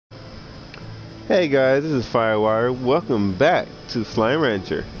Hey guys, this is Firewire. Welcome back to Slime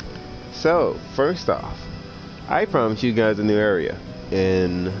Rancher. So, first off, I promised you guys a new area.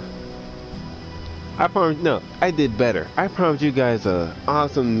 And I did better. I promised you guys a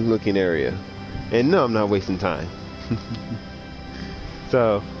awesome looking area. And no, I'm not wasting time.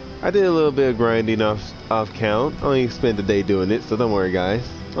 So, I did a little bit of grinding off count. Only spent a day doing it, so don't worry guys.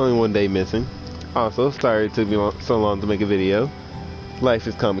 Only one day missing. Also, sorry it took me so long to make a video. Life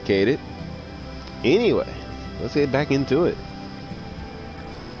is complicated. Anyway, let's get back into it.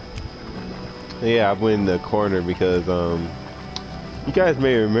 Yeah, I went in the corner because you guys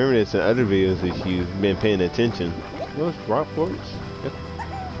may remember this in other videos if you've been paying attention. Those rock forts. Yep.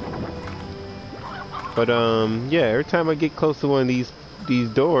 But yeah, every time I get close to one of these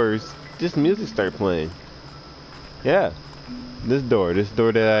doors, this music starts playing. Yeah, this door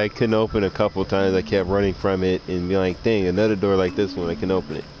that I couldn't open a couple times. I kept running from it and be like, dang, another door like this one I can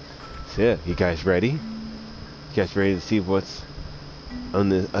open it. So yeah, you guys ready? You guys ready to see what's on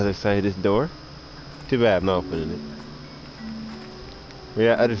the other side of this door? Too bad I'm not opening it. We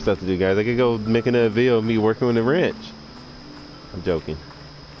got other stuff to do, guys. I could go make another video of me working on the ranch. I'm joking.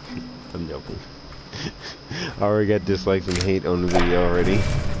 I'm joking. I already got dislikes and hate on the video already.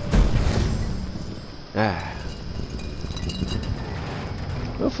 I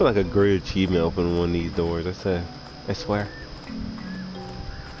don't feel like a great achievement opening one of these doors. I swear.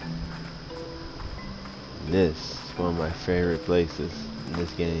 This is one of my favorite places in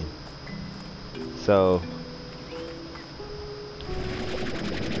this game. So,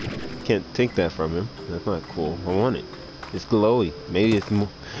 can't take that from him. That's not cool. I want it. It's glowy. Maybe it's more.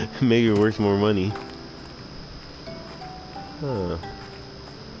 Maybe it worth more money. Huh.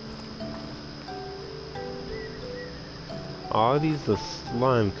 All these are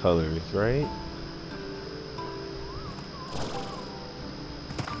slime colors, right?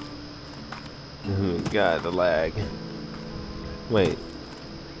 Oh God, the lag. Wait.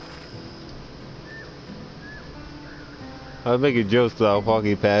 I was making jokes while I was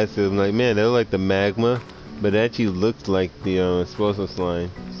walking past it. I'm like, man, they look like the magma, but it actually looks like the explosive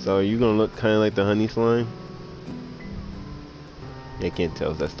slime. So are you gonna look kind of like the honey slime? I can't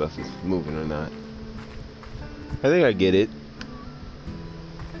tell if that stuff is moving or not. I think I get it.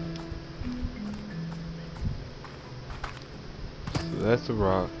 So that's a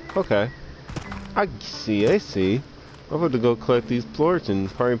rock. Okay. I see. I'm about to go collect these plorts and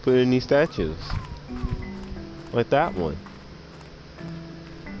probably put in these statues. Like that one.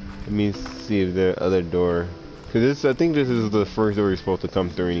 Let me see if there other door. Cause I think this is the first door you're supposed to come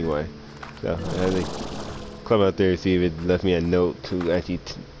through anyway. So I have to come out there and see if it left me a note to actually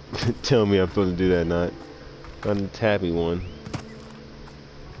tell me I'm supposed to do that or not. Not a tabby one.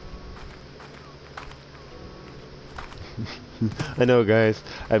 I know guys,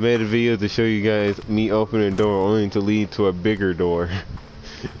 I made a video to show you guys me opening a door only to lead to a bigger door.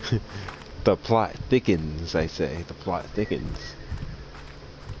 The plot thickens, I say. The plot thickens.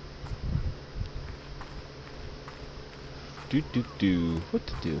 What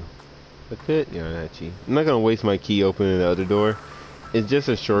to do? I could, actually. I'm not gonna waste my key opening the other door. It's just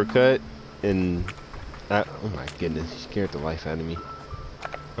a shortcut, and oh my goodness, you scared the life out of me.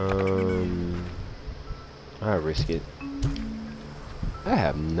 I risk it. I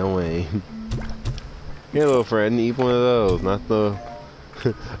have no aim. Here, little friend, eat one of those, not the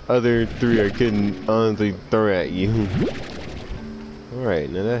other three I couldn't honestly throw at you.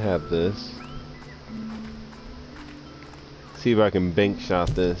 Alright, now that I have this. See if I can bank shot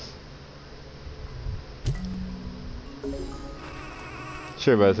this.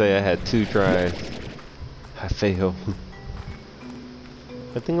 Sure, but I say I had 2 tries. I failed.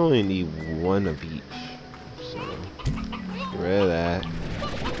 I think I only need 1 of each. So, get rid of that.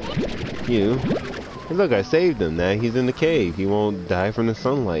 You. Hey, look, I saved him. Now he's in the cave. He won't die from the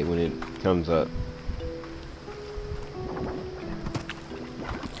sunlight when it comes up.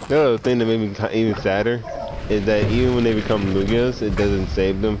 The other thing that made me even sadder is that even when they become Lugias, it doesn't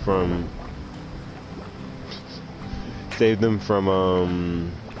save them from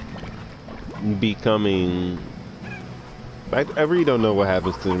becoming. I really don't know what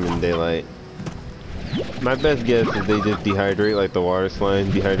happens to them in daylight. My best guess is they just dehydrate like the water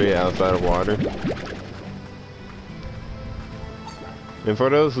slime, dehydrate outside of water. And for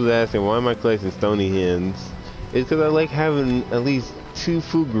those who's asking why am I collecting stony hens, it's because I like having at least 2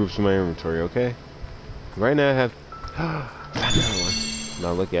 food groups in my inventory, okay? Right now I have another one.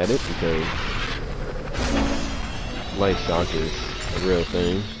 Now look at it because light shock is a real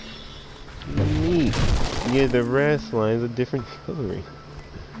thing. Neat. Yeah, the red slime's a different coloring.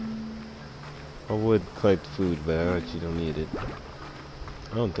 I would collect food, but I actually don't need it.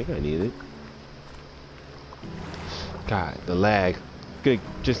 I don't think I need it. God, the lag. Good,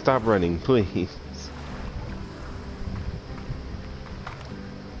 just stop running, please.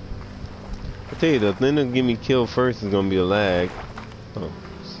 I tell you, the thing that'll get me killed first is gonna be a lag. Oh,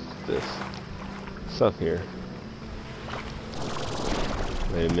 what's this stuff here.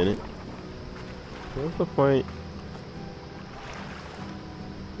 Wait a minute. What's the point?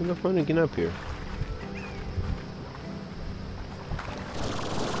 What's the point of getting up here?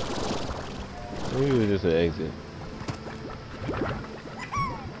 Maybe it was just an exit.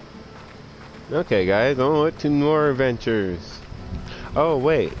 Okay, guys, on to more adventures. Oh,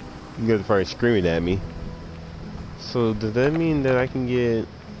 wait. You guys are probably screaming at me. So, does that mean that I can get...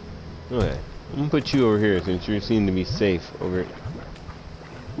 Okay. I'm gonna put you over here since you seem to be safe over...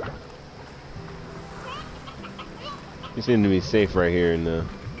 You seem to be safe right here in the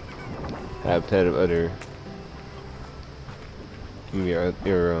habitat of other... your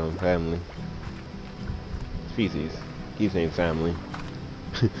family. Species. Keep saying family.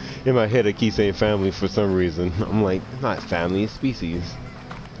 In my head I keep saying family for some reason. I'm like, not family, it's species.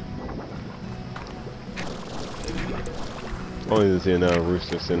 Only to see another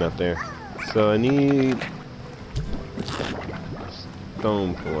rooster sitting up there. So I need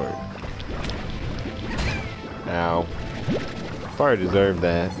stone port. Ow. Probably deserve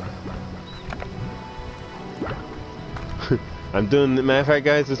that. I'm doing, matter of fact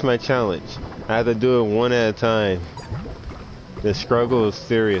guys, this is my challenge. I have to do it one at a time. The struggle is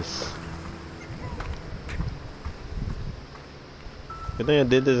serious. I think I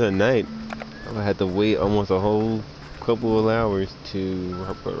did this at night. I had to wait almost a whole couple of hours to,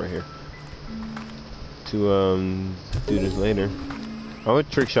 I'll put it right here, to do this later. I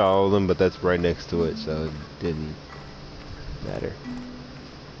would trick shot all of them, but that's right next to it, so it didn't matter.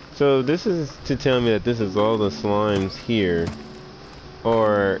 So this is to tell me that this is all the slimes here,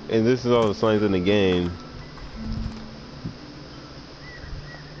 and this is all the slimes in the game.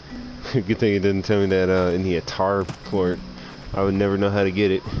 Good thing it didn't tell me that in the tar port. I would never know how to get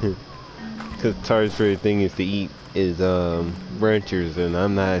it. Because tar's favorite thing is to eat is ranchers, and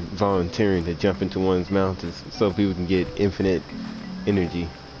I'm not volunteering to jump into one's mountains so people can get infinite energy.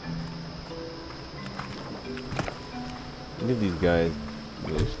 Look at these guys.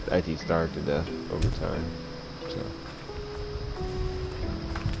 They're actually starved to death over time. So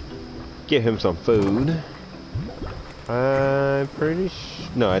get him some food. I'm pretty sure.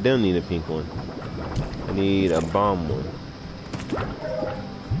 No, I don't need a pink one. I need a bomb one.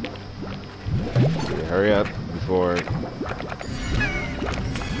 Okay, hurry up before.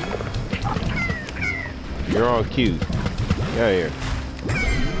 You're all cute. Get out of here.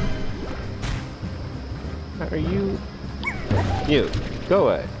 How are you? You. Go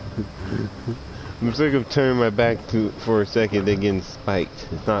away. I'm sick of turning my back for a second, then getting spiked.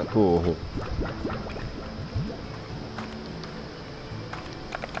 It's not cool.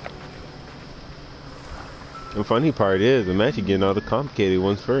 The funny part is, I'm actually getting all the complicated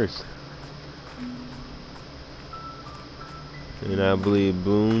ones first. And I believe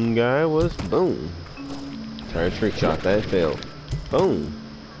Boom guy was boom. Try a trick shot, that failed. Boom.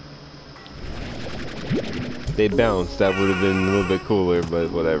 They bounced, that would have been a little bit cooler, but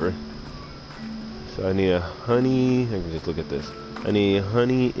whatever. So I need a honey, I can just look at this. I need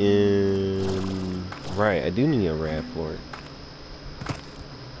honey in... Right, I do need a rat for it.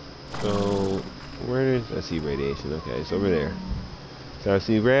 So... Where is, I see radiation, okay, it's over there. So I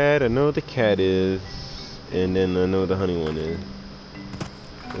see red, I know what the cat is, and then I know what the honey one is.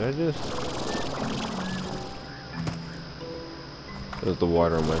 Did I just... There's the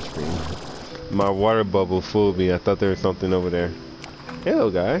water on my screen. My water bubble fooled me, I thought there was something over there.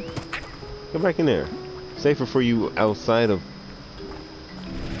 Hello guy, come back in there. Safer for you outside of...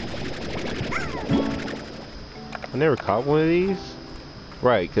 I never caught one of these?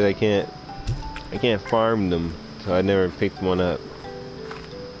 Right, because I can't farm them, so I never picked one up.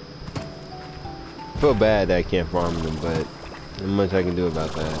 I feel bad that I can't farm them, but not much I can do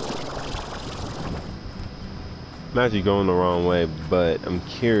about that. I'm actually going the wrong way, but I'm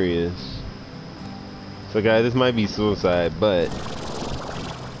curious. So guys, this might be suicide, but...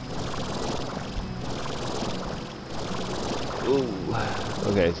 Ooh.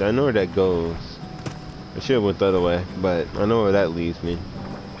 Okay, so I know where that goes. I should have went the other way, but I know where that leads me.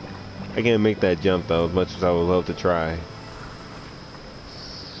 I can't make that jump though, as much as I would love to try.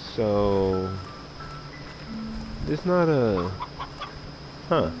 So... There's not a...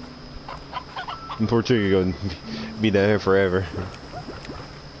 Huh. Poor trigger gonna be down here forever.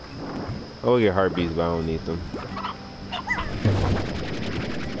 I will get heartbeats, but I don't need them.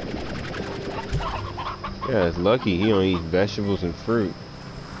 Yeah, it's lucky he don't eat vegetables and fruit.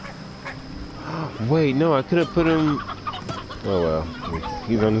 Wait, no, I could have put him. Oh well,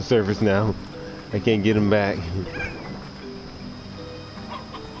 he's on the surface now. I can't get him back.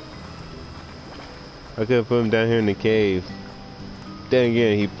 I could have put him down here in the cave. Then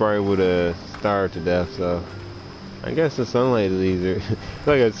again, he probably would have starved to death, so I guess the sunlight is easier.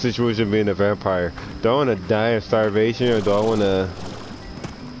 Like a situation of being a vampire. Do I want to die of starvation, or do I want to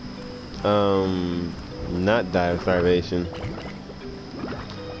not die of starvation?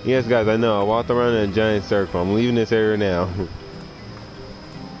 Yes, guys, I know. I walked around in a giant circle. I'm leaving this area now.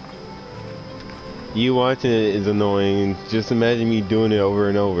 You watching it is annoying. Just imagine me doing it over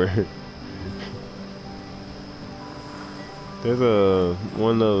and over. There's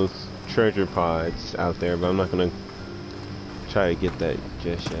one of those treasure pods out there, but I'm not gonna try to get that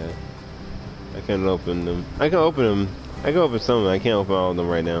just yet. I can't open them. I can open them. I can open some of them. I can't open all of them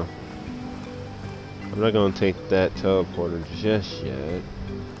right now. I'm not gonna take that teleporter just yet.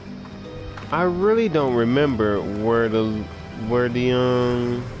 I really don't remember where that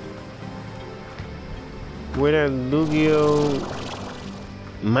Lugio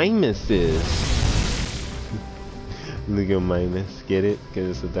Mimus is. Lugio Mimus, get it? Because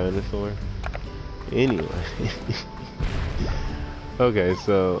it's a dinosaur. Anyway. Okay,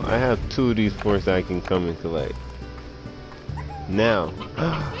 so I have 2 of these forts that I can come and collect. Now,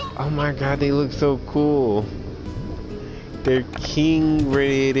 oh my god, they look so cool. They're king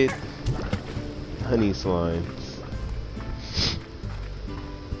radiated honey slimes.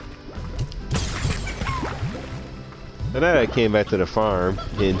 And then I came back to the farm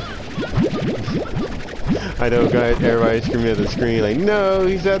and I know guys, everybody's screaming at the screen like, no,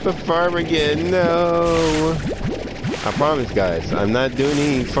 he's at the farm again, no. I promise guys, I'm not doing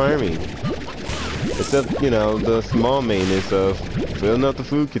any farming. Except, you know, the small maintenance of filling up the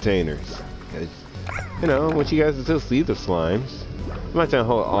food containers. You know, I want you guys to still see the slimes. I'm not trying to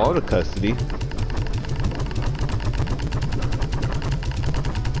hold all the custody.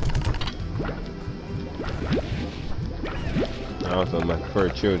 Also, my fur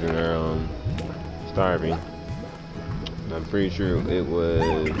children are starving. I'm pretty sure it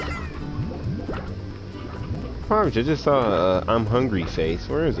was. Probably I just saw a I'm hungry face.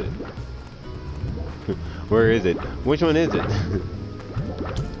 Where is it? Where is it? Which one is it?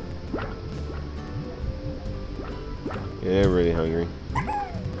 Yeah, they're really hungry.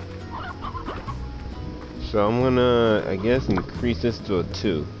 So I'm gonna, I guess, increase this to a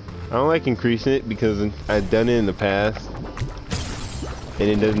 2. I don't like increasing it because I've done it in the past. And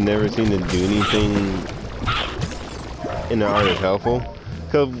it doesn't never seem to do anything in the art of helpful.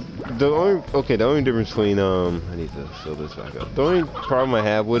 Cause the only difference between I need to fill this back up. The only problem I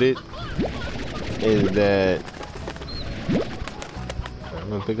have with it is that I'm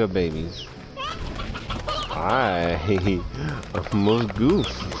gonna pick up babies. I almost goof.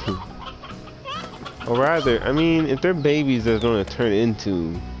 Or rather, I mean, if they're babies that's gonna turn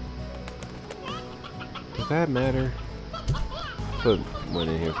into, does that matter? Put one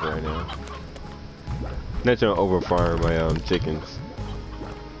in here for right now. Not trying to overfarm my chickens.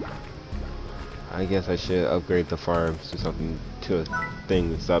 I guess I should upgrade the farms to something, to a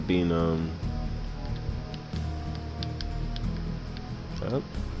thing. Stop being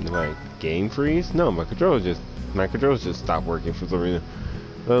like game freeze? No, my controls just stopped working for some reason.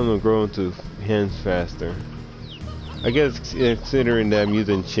 Let them grow into hens faster. I guess considering that I'm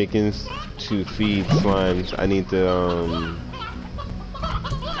using chickens to feed slimes, I need to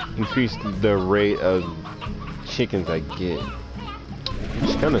increase the rate of chickens I get,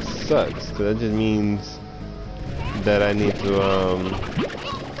 which kind of sucks because that just means that I need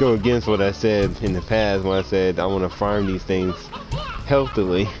to go against what I said in the past when I said I want to farm these things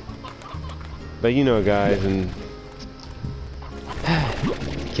healthily. But you know, guys, and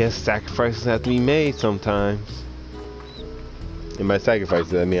I guess sacrifices have to be made sometimes. And by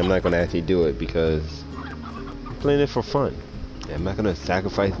sacrifices, I mean I'm not going to actually do it because I'm playing it for fun. I'm not gonna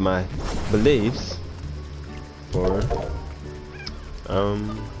sacrifice my beliefs for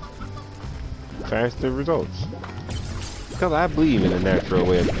faster results. Because I believe in the natural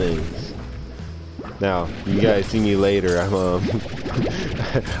way of things. Now, you guys see me later, I'm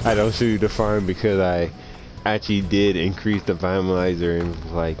I don't show you the farm because I actually did increase the vitalizer and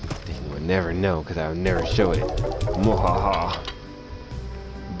like they would never know because I would never show it. Mwahaha.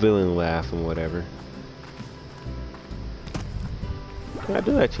 Villain laugh and whatever. I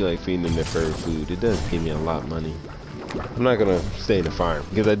do actually like feeding them their favorite food. It does give me a lot of money. I'm not gonna stay in the farm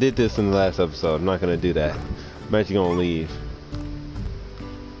because I did this in the last episode. I'm not gonna do that. I'm actually gonna leave,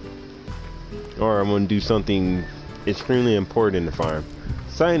 or I'm gonna do something extremely important in the farm.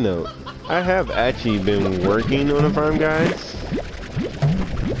 Side note: I have actually been working on the farm, guys.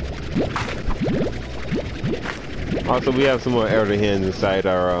 Also, we have some more elder hands inside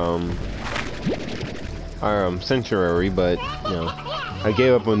our sanctuary, but you know, I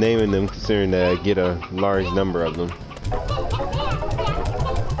gave up on naming them considering that I get a large number of them.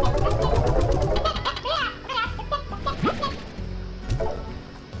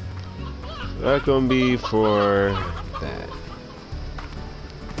 So that's gonna be for that.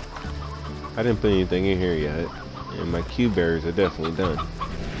 I didn't put anything in here yet, and my cube berries are definitely done.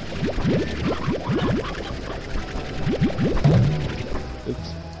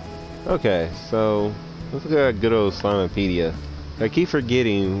 Oops. Okay, so let's look at good old Slimepedia. I keep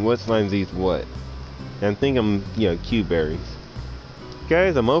forgetting what slimes eat what. And I think I'm, you know, cube berries.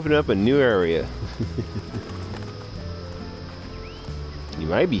 Guys, I'm opening up a new area. You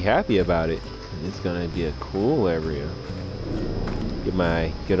might be happy about it. It's gonna be a cool area. Get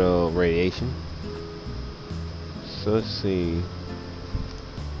my good old radiation. So let's see.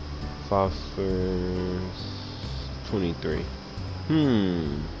 Phosphorus 23.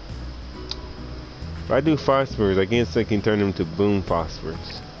 If I do phosphorus, I guess I can turn them to boom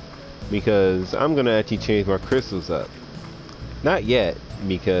phosphorus. Because I'm gonna actually change my crystals up. Not yet,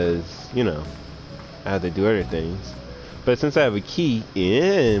 because, you know, I have to do other things. But since I have a key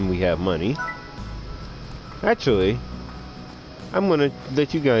and we have money, actually, I'm gonna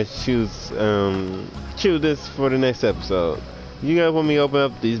let you guys choose this for the next episode. You guys want me to open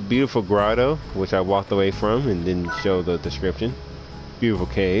up this beautiful grotto, which I walked away from and didn't show the description. Beautiful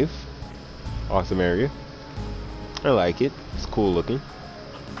cave. Awesome area. I like it. It's cool looking.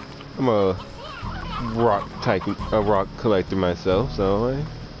 I'm a rock collector myself, so I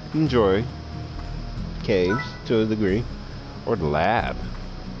enjoy caves to a degree. Or the lab.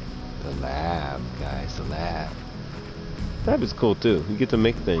 The lab, guys, the lab. Lab is cool too. You get to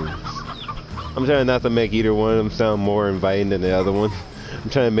make things. I'm trying not to make either one of them sound more inviting than the other one. I'm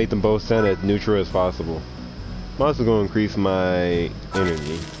trying to make them both sound as neutral as possible. I'm also going to increase my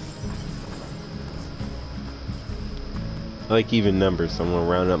energy. I like even numbers, so I'm going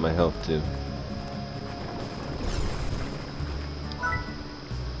to round up my health too.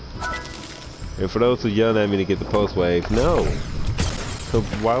 And for those who yelled at me to get the post wave, no. So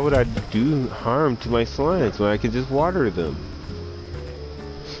why would I do harm to my slimes when I could just water them?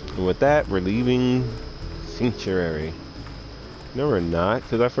 And with that, we're leaving Sanctuary. No, we're not,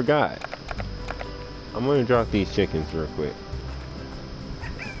 because I forgot. I'm going to drop these chickens real quick.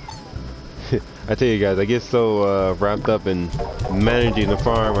 I tell you guys, I get so wrapped up in managing the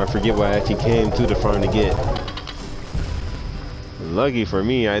farm, I forget what I actually came to the farm to get. Lucky for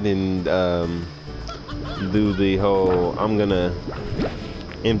me, I didn't do the whole, I'm going to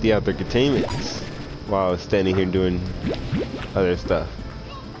empty out their containments while I was standing here doing other stuff.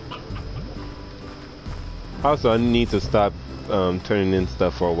 Also, I need to stop turning in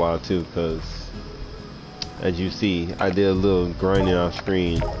stuff for a while too, because as you see, I did a little grinding off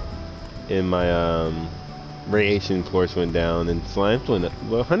screen and my radiation force went down and slimes went up.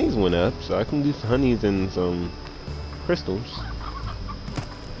 Well, honeys went up, so I can do some honeys and some crystals.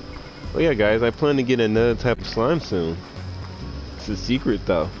 Well, yeah, guys, I plan to get another type of slime soon. It's a secret,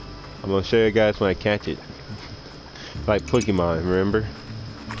 though. I'm gonna show you guys when I catch it. Like Pokemon, remember?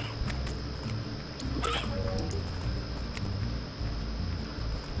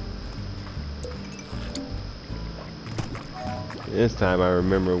 This time I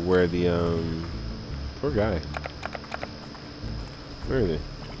remember where the poor guy. Where is he?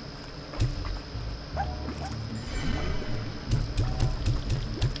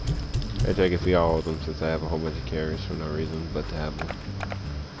 I check if we all hold them since I have a whole bunch of carrots for no reason but to have them.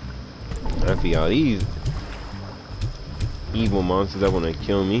 I feed all these evil monsters that want to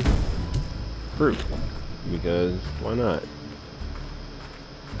kill me fruit, because why not?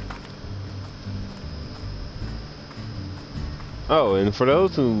 Oh, and for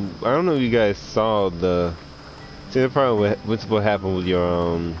those who, I don't know if you guys saw the, see, that's probably what's what happened with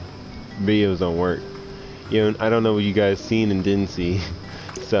your videos don't work. You know, I don't know what you guys seen and didn't see,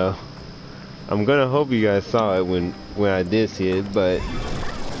 so I'm gonna hope you guys saw it when I did see it. But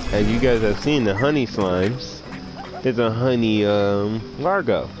as you guys have seen, the honey slimes, there's a honey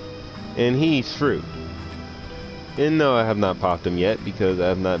largo, and he's fruit. And no, I have not popped him yet because I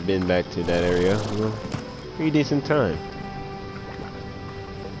have not been back to that area. Well, pretty decent time.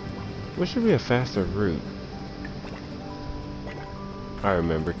 What should be a faster route? I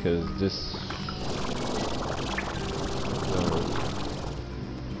remember, because this...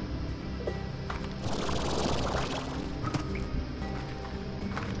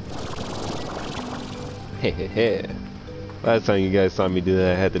 Hey. Last time you guys saw me do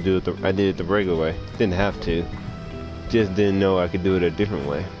that, I had to do it I did it the regular way. Didn't have to. Just didn't know I could do it a different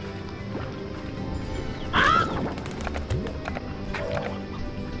way.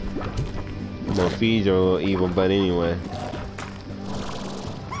 No, feeds are a little evil, but anyway.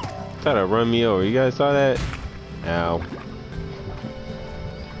 Try to run me over. You guys saw that? Ow.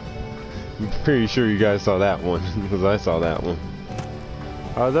 I'm pretty sure you guys saw that one, because I saw that one.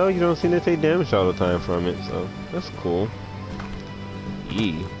 Although you don't seem to take damage all the time from it, so that's cool.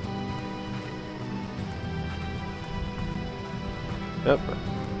 Yee. Yep,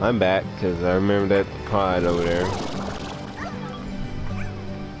 I'm back, because I remember that pod over there.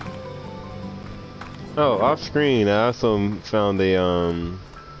 Oh, off screen, I also found a,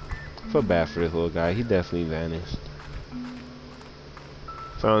 I feel bad for this little guy. He definitely vanished.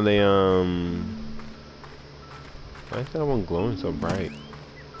 Found a, why is that one glowing so bright?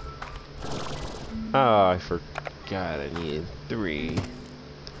 Oh, I forgot I needed 3.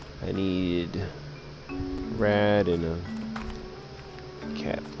 I needed rat and a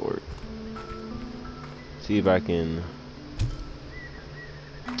cat port. See if I can,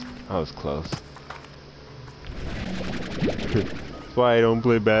 I was close. That's why I don't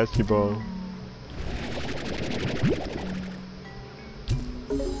play basketball.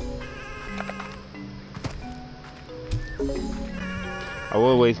 I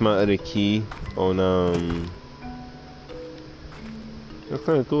will waste my other key on that's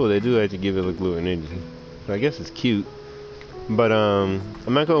kinda cool. They do actually give it a glue energy. So I guess it's cute. But I'm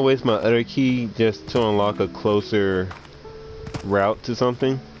not gonna waste my other key just to unlock a closer route to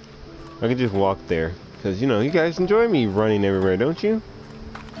something. I can just walk there. Because, you know, you guys enjoy me running everywhere, don't you?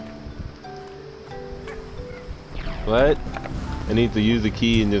 What? I need to use the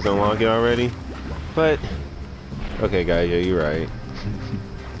key and just unlock it already? But, okay guys, yeah, you're right.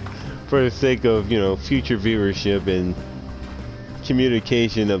 For the sake of, you know, future viewership and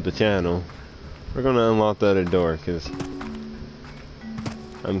communication of the channel, we're going to unlock the other door, because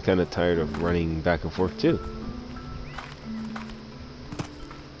I'm kind of tired of running back and forth too.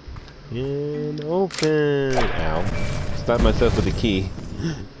 And open. Ow. Stop myself with the key.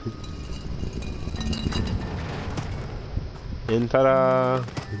 And ta-da!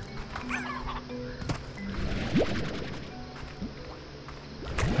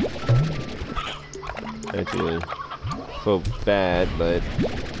 Actually, feel bad, but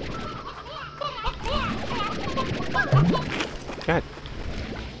God.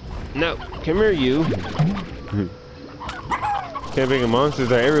 No, come here, you. Camping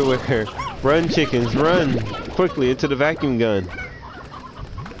monsters are everywhere. Run, chickens, run quickly into the vacuum gun.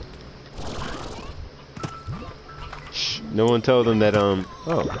 Shh, no one told them that, oh,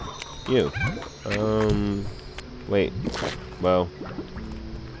 you. Wait, well.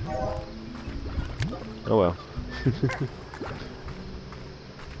 Oh well.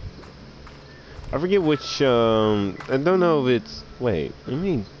 I forget which, I don't know if it's, wait, I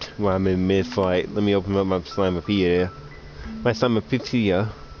mean, well, I'm in mid-flight. Let me open up my Slimepedia. My Slimepedia.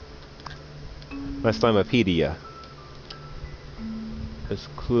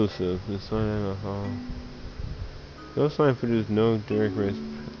 Exclusive. This slime in the hall. Those slime produce no direct risk.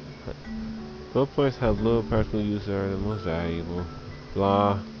 Those points have low practical use are the most valuable.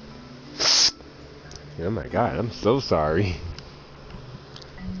 Blah. Oh my god, I'm so sorry.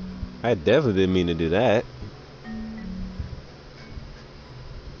 I definitely didn't mean to do that.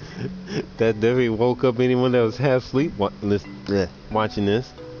 That definitely woke up anyone that was half asleep watching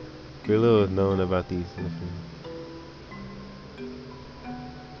this. We're a little known about these.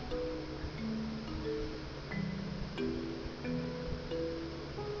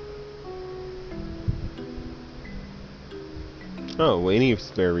 Oh, well, any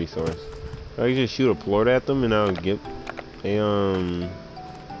spare resource. I can just shoot a plort at them and I'll get a,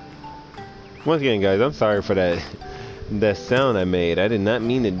 once again, guys, I'm sorry for that that sound I made. I did not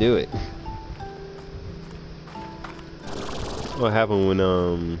mean to do it. What happened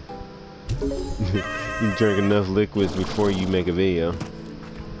when you drink enough liquids before you make a video?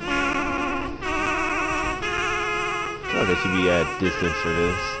 I should be at distance for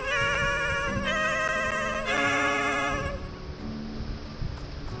this.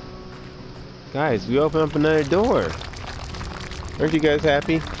 Guys, we opened up another door. Aren't you guys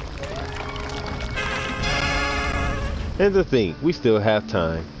happy? And to think, we still have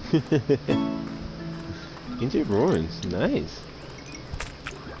time. Ancient ruins, nice.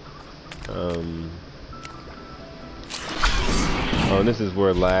 Oh, this is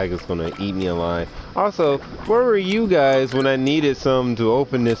where lag is gonna eat me alive. Also, where were you guys when I needed some to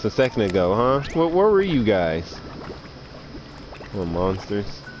open this a second ago, huh? Where were you guys? Little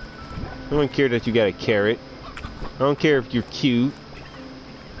monsters. I don't care that you got a carrot. I don't care if you're cute.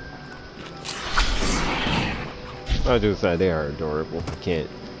 I was just saying, they are adorable. I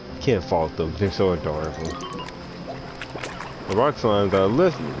can't fault them. They're so adorable. The rock slimes are a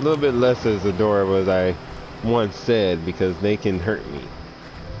little bit less as adorable as I once said because they can hurt me.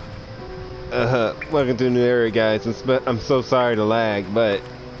 Welcome to a new area, guys. I'm so sorry to lag, but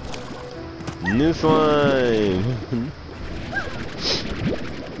new slime.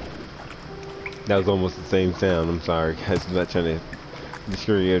 That was almost the same sound. I'm sorry, guys. I'm not trying to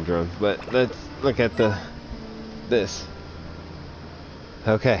destroy your eardrums, but let's look at this.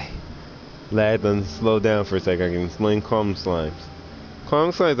 Okay. Lad, then slow down for a second. I can explain calm slimes.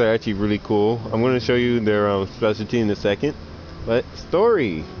 Calm slimes are actually really cool. I'm going to show you their specialty in a second. But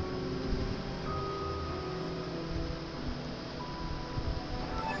story.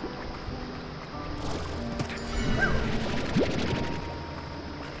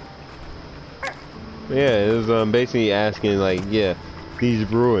 Yeah, it was basically asking like, yeah, these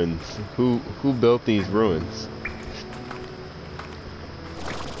ruins. Who built these ruins?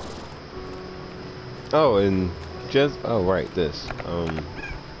 Oh, and just right, this.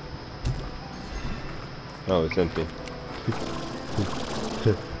 Oh, it's empty.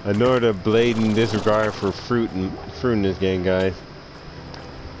 I know the blatant disregard for fruit in this game, guys.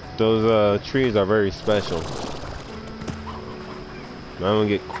 Those trees are very special. If I'm gonna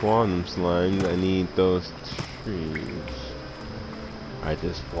get quantum slime, I need those trees. I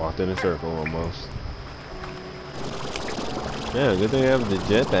just walked in a circle almost. Yeah, good thing I have the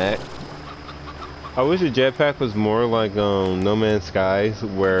jetpack. I wish the jetpack was more like No Man's Skies,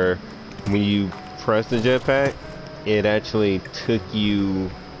 where when you press the jetpack, it actually took you.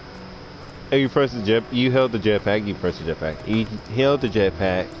 If you press you held the jetpack, you press the jetpack. You held the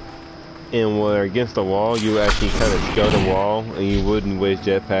jetpack, and were against the wall, you actually kind of scale the wall, and you wouldn't waste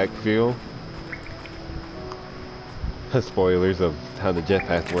jetpack fuel. Spoilers of how the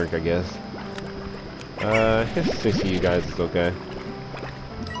jetpacks work, I guess. I guess 60 you guys is okay.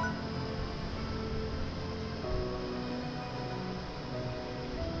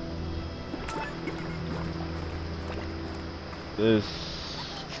 This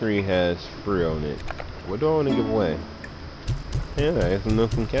tree has fruit on it. What do I want to give away? Yeah, I have some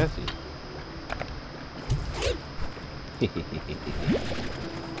milk from Cassie.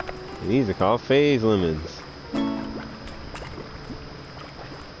 These are called phase lemons.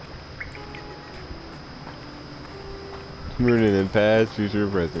 Rooted in past, future,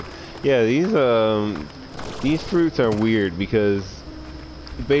 present. Yeah, these fruits are weird because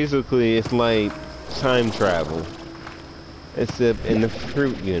basically it's like time travel. Except in the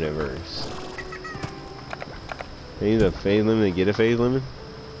fruit universe. I need a phase lemon to get a phase lemon?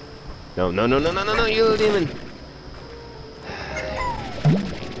 No, you little demon!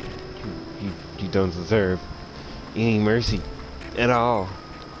 You don't deserve any mercy at all.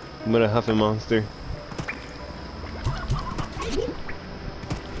 What a huffing monster.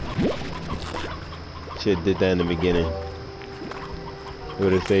 Should've did that in the beginning. It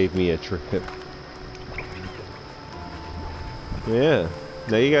would have saved me a trip. Yeah.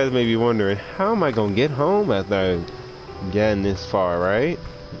 Now you guys may be wondering, how am I gonna get home after I've gotten this far, right?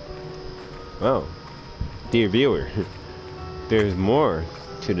 Well, dear viewer, there's more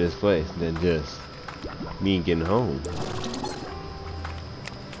to this place than just me getting home.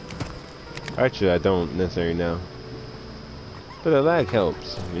 Actually, I don't necessarily know. But the lag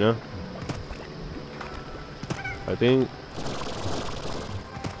helps, you know? I think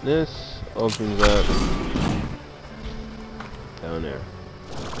this opens up down there.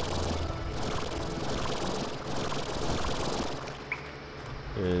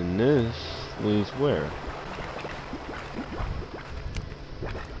 And this leads where?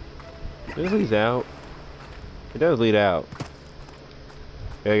 This leads out. It does lead out.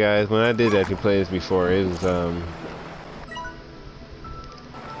 Yeah, guys, when I did actually play this before, it was, I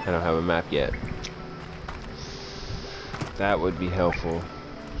don't have a map yet. That would be helpful.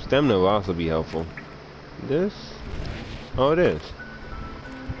 Stamina will also be helpful. This? Oh, it is.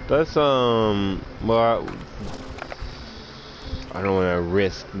 That's, well, I don't want to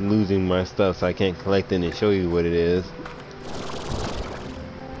risk losing my stuff, so I can't collect it and show you what it is.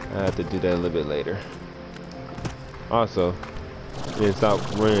 I have to do that a little bit later. Also, then stop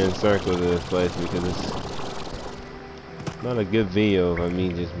running in circles in this place because it's not a good video of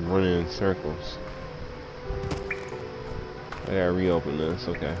me just running in circles. I gotta reopen this,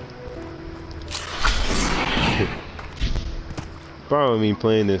 okay. Problem with me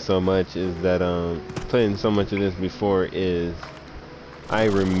playing this so much is that playing so much of this before is I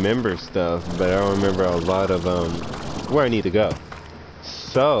remember stuff, but I don't remember a lot of where I need to go.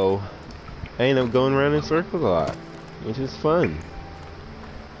 So I end up going around in circles a lot, which is fun.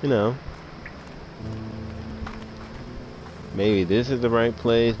 You know. Maybe this is the right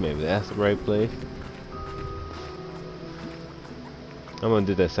place, maybe that's the right place. I'm gonna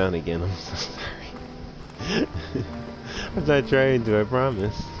do that sound again. I'm so sorry. I'm not trying to, I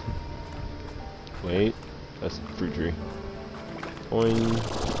promise. Wait, that's a fruit tree. Boing.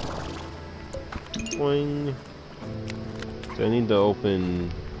 Boing. So I need to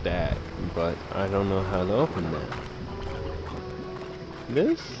open that, but I don't know how to open that.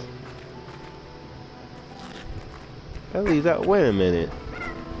 This? That leaves out. Wait a minute.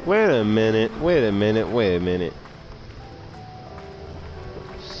 Wait a minute. Wait a minute. Wait a minute.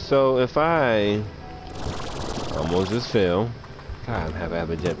 So if I almost just fell. God, I have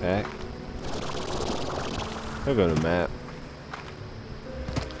a jetpack. I'll go to map.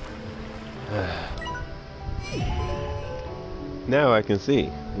 Now I can see,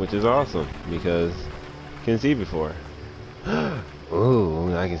 which is awesome because I can see before.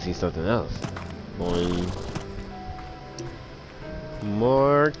 Ooh, I can see something else. Boing.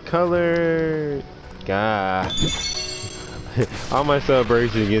 More color. God. All my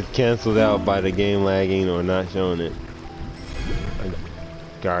celebration gets canceled out by the game lagging or not showing it.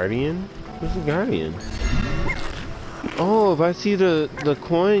 Guardian? What's a guardian? Oh, if I see the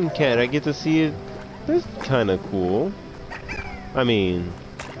coin cat, I get to see it. That's kind of cool. I mean,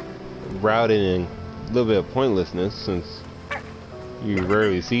 routed in a little bit of pointlessness since you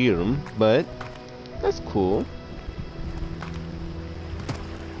rarely see them, but that's cool.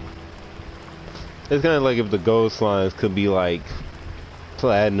 It's kind of like if the gold slimes could be like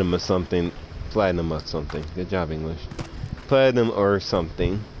platinum or something. Platinum or something. Good job, English. Platinum or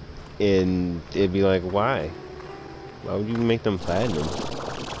something. And it'd be like, why? Why would you make them platinum?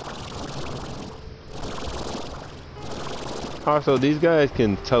 Also, these guys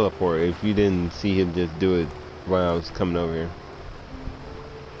can teleport if you didn't see him just do it while I was coming over here.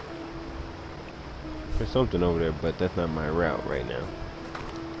 There's something over there, but that's not my route right now.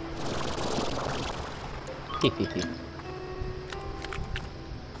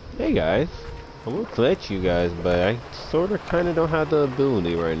 Hey guys, I will collect you guys, but I sort of kind of don't have the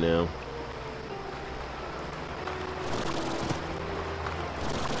ability right now.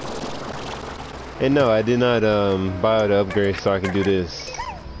 And no, I did not buy the upgrade so I can do this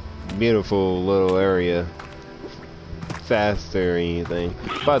beautiful little area faster or anything.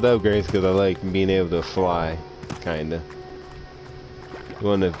 Bought the upgrades because I like being able to fly, kinda.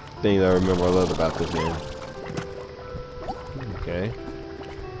 One of the things I remember I loved about this game. Okay.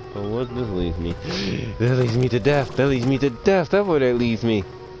 Well, what this leads me? That leads me to death. That leads me to death. That's where that leads me.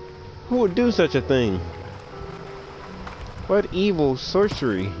 Who would do such a thing? What evil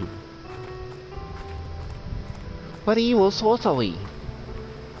sorcery? What evil sorcery?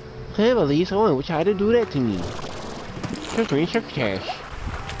 I can't believe someone would try to do that to me.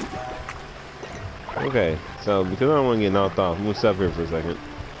 Okay, so because I don't want to get knocked off, I'm gonna stop here for a second.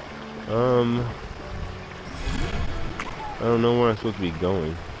 I don't know where I'm supposed to be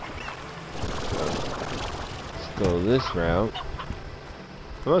going. Let's go this route.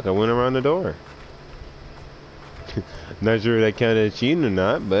 Look, I went around the door. Not sure if that counted as cheating or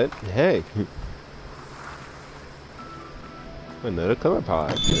not, but hey. Another color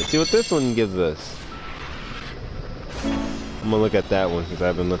pod. Let's see what this one gives us. I'm gonna look at that one because I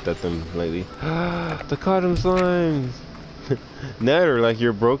haven't looked at them lately. The cotton slimes! Now they're like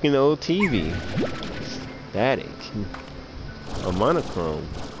your broken old TV. Static. A monochrome.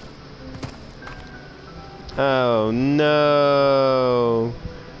 Oh no!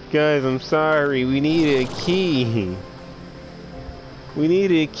 Guys, I'm sorry. We needed a key. We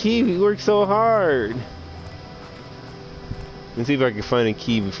needed a key. We worked so hard. Let's see if I can find a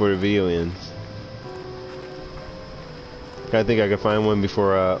key before the video ends. I think I can find one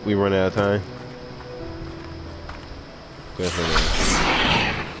before we run out of time. Go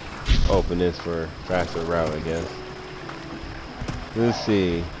ahead and open this for a faster route, I guess. Let's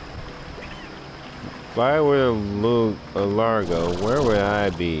see. If I were a Largo, where would I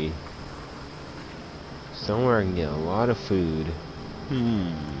be? Somewhere I can get a lot of food.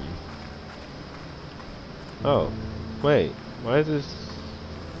 Oh, wait. Why is this?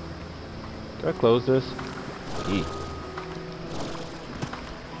 Did I close this? E.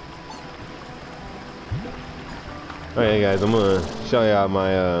 Alright guys, I'm gonna show y'all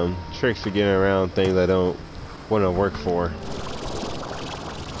my tricks for getting around things I don't want to work for.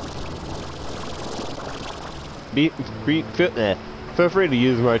 Feel free to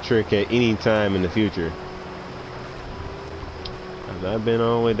use my trick at any time in the future. I've not been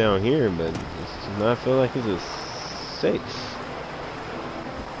all the way down here, but it does not feel like this is safe.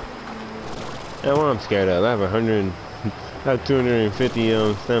 And what I'm scared of, I have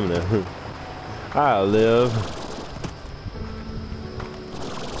 250 stamina. I'll live.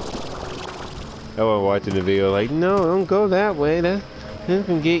 I was watching the video like, no, don't go that way. This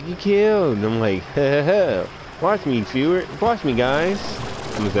can get you killed. And I'm like, ha ha ha. Watch me, viewer. Watch me, guys.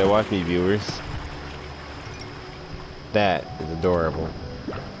 I'm gonna say, watch me, viewers. That is adorable.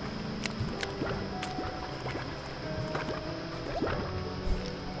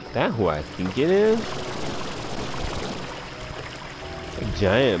 That who I can get in? A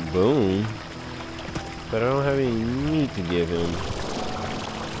giant boom. But I don't have any meat to give him.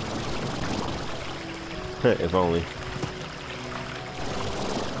 If only.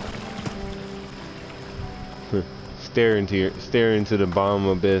 Stare into the bottom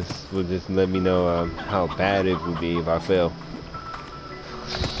abyss will just let me know how bad it would be if I fell.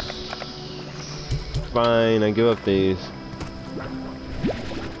 Fine, I give up these.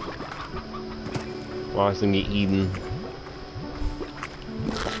 Watch them get eaten.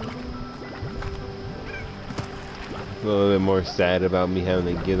 A little bit more sad about me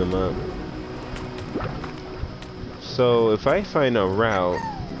having to get them up. So if I find a route,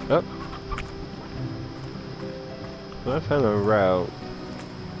 if I find a route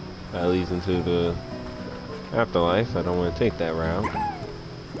that leads into the afterlife, I don't want to take that route.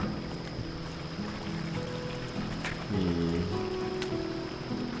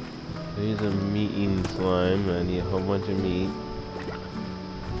 There's a meat-eating slime. I need a whole bunch of meat.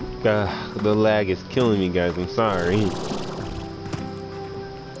 The lag is killing me, guys. I'm sorry.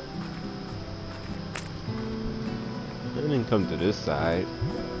 I didn't come to this side.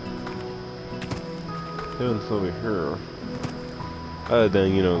 What's over here? Other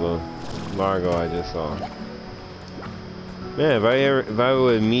than, you know, the Largo I just saw. Man, if I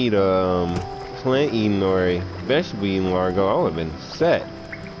would meet a plant eating or a vegetable eating Largo, I would have been set.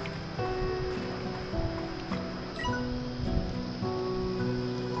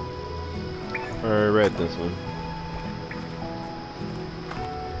 I already read this one.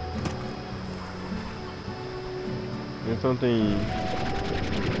 There's something.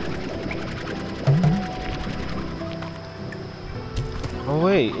 Oh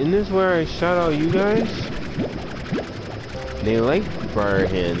wait, isn't this where I shot all you guys? They like Briar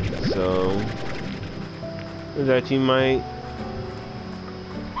Hen, so this actually might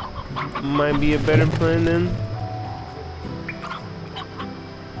be a better plan then.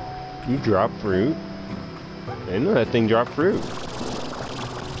 You drop fruit. I didn't know that thing dropped fruit.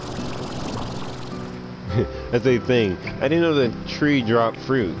 That's the thing. I didn't know the tree dropped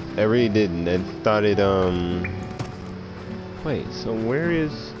fruit. I really didn't. I thought it wait, so where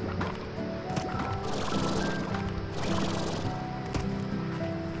is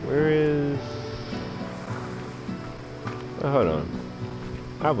oh, hold on.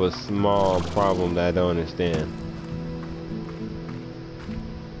 I have a small problem that I don't understand.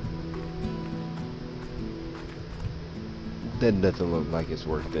 That doesn't look like it's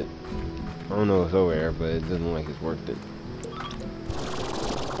worth it. I don't know if it's over there, but it doesn't look like it's worth it.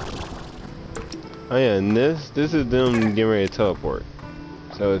 Oh yeah, and this is them getting ready to teleport.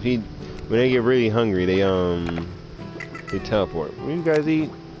 So if when they get really hungry, they teleport. What do you guys eat?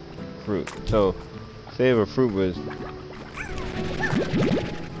 Fruit. So say if a fruit was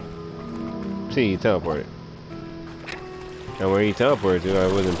see, he teleported. And where he teleported to, I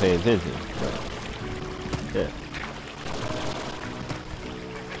wasn't paying attention. But, yeah.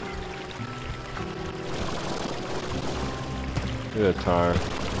 Look at a tar.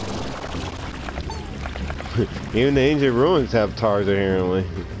 Even the ancient ruins have tars apparently.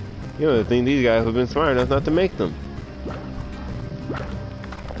 You know, I think these guys have been smart enough not to make them.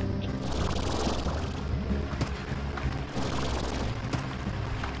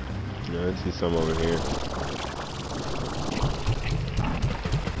 Yeah, let's see some over here.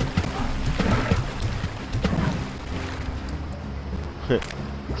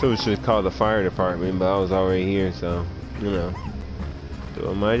 Someone should have called the fire department, but I was already here, so, you know.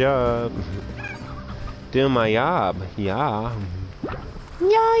 Doing my job. Doing my job. Yeah.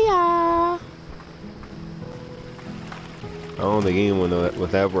 Yeah. I don't think anyone knows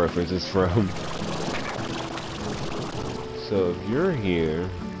what that reference is from. So if you're here,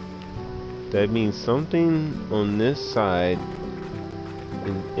 that means something on this side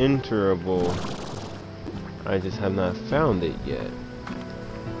is enterable. I just have not found it yet.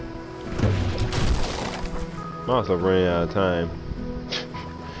 I'm also running out of time.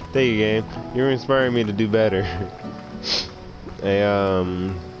 Thank you, game. You're inspiring me to do better.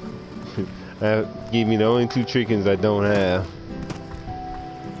 Give me the only 2 chickens I don't have.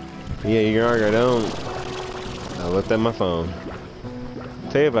 Yeah, you're right, I don't. I looked at my phone.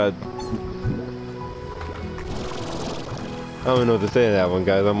 Tell you about. I don't know what to say to that one,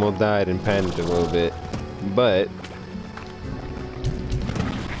 guys. I almost died and panicked a little bit. But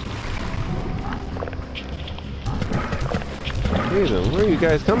Where are you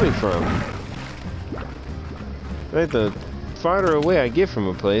guys coming from? Like the farther away I get from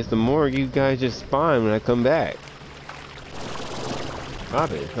a place, the more you guys just spawn when I come back.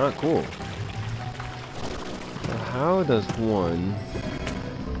 Stop it, not cool. So how does one...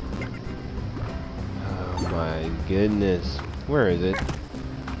 Oh my goodness. Where is it?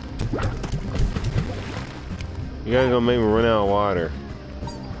 You guys gonna make me run out of water.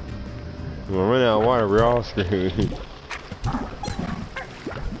 When we run out of water, we're all screwed.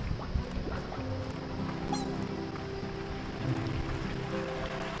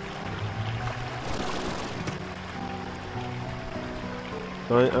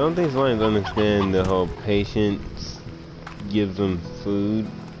 I don't think slimes understand the whole patience gives them food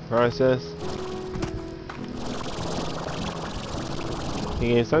process.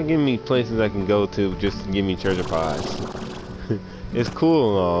 Yeah, stop giving me places I can go to just to give me treasure pods. It's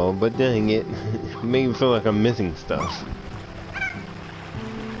cool and all, but dang it, it makes me feel like I'm missing stuff.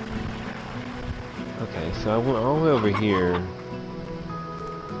 Okay, so I went all the way over here.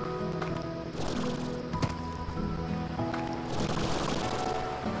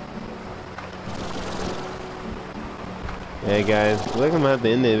 Hey guys, look, I'm at the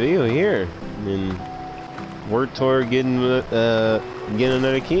end of the video here, and work toward getting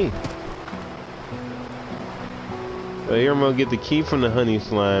another key. So here I'm gonna get the key from the honey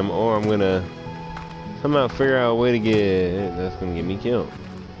slime, or I'm gonna somehow figure out a way to get it. That's gonna get me killed.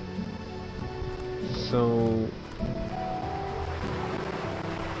 So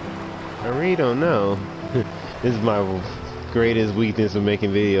I really don't know. This is my greatest weakness of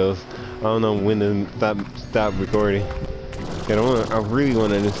making videos. I don't know when to stop recording. I really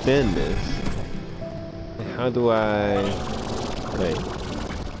want to understand this. How do I... Wait.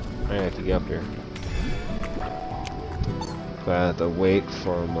 I have to get up there. So I have to wait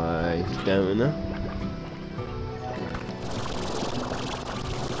for my stamina.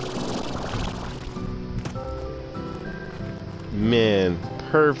 Man,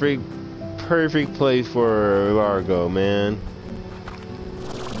 perfect place for Largo, man.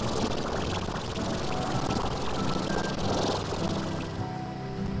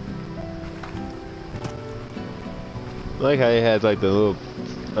 I like how it has like the little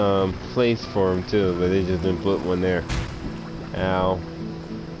place for him too, but they just didn't put one there. Ow.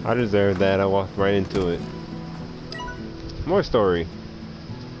 I deserved that. I walked right into it. More story.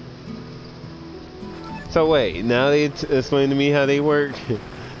 So wait, now they explain to me how they work.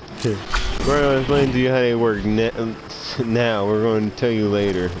 We're going to explain to you how they work now. We're going to tell you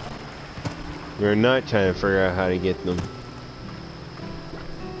later. We're not trying to figure out how to get them.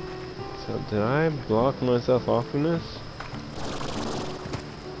 So did I block myself off from this?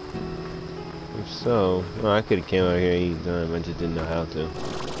 If so, well, I could have came out here any time. I just didn't know how to.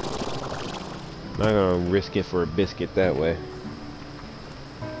 I'm not gonna risk it for a biscuit that way.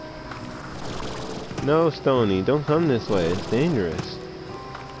 No, Stony, don't come this way. It's dangerous.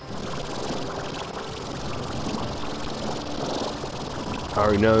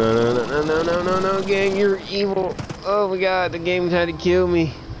 Oh no, gang, you're evil. Oh my god, the game tried to kill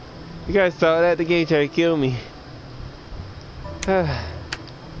me. You guys saw that? The game tried to kill me.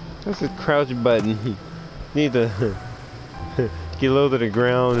 That's a crouch button. Need to get low to the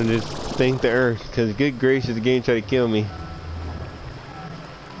ground and just thank the earth, because good gracious, the game tried to kill me.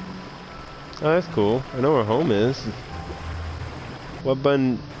 Oh, that's cool. I know where home is. What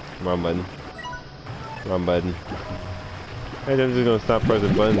button? Wrong button. Wrong button. I'm just gonna stop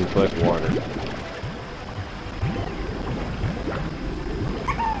pressing buttons and collect water.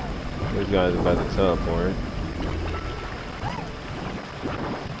 This guy's about to teleport.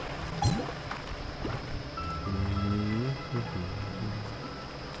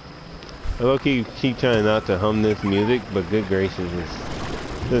 I low-key keep trying not to hum this music, but good gracious,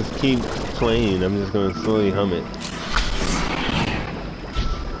 just keep playing. I'm just gonna slowly hum it.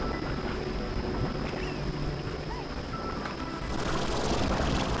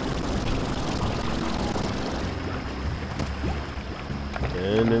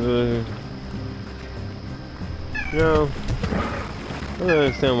 And there's a... No. I don't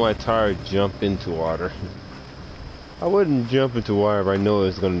understand why Tara jumped into water. I wouldn't jump into water if I know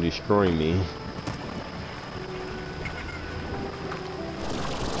it's going to destroy me.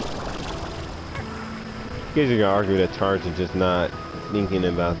 You guys are going to argue that Tars is just not thinking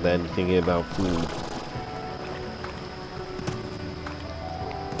about that and thinking about food.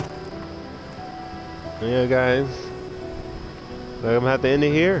 Yeah, guys. I'm going to have to end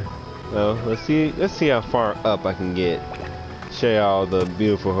it here. So, let's see how far up I can get. Show y'all the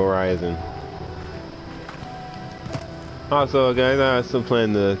beautiful horizon. Also, guys, I still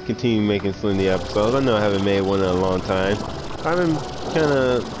plan to continue making Slendy episodes. I know I haven't made one in a long time. I'm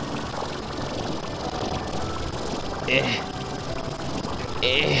kinda...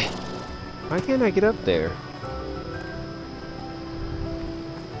 Why can't I get up there?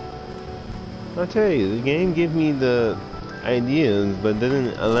 I'll tell you, the game gives me the ideas, but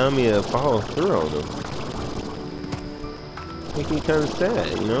doesn't allow me to follow through on them. Make me kind of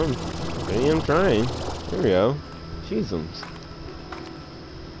sad, you know? Maybe I'm trying. Here we go. Jeezums.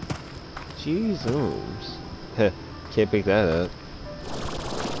 Jeezums. Heh, can't pick that up.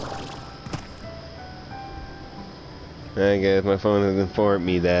 I guess my phone has informed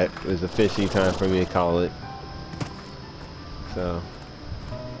me that it was officially time for me to call it. So,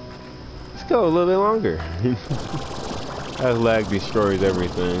 let's go a little bit longer. That lag destroys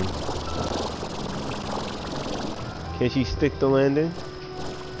everything. Can she stick the landing?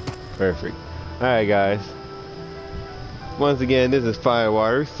 Perfect. Alright guys. Once again, this is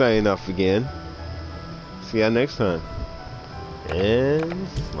Firewater signing off again. See ya next time. And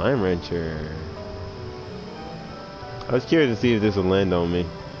Slime Wrencher. I was curious to see if this will land on me.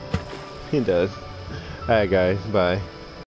 It does. Alright guys, bye.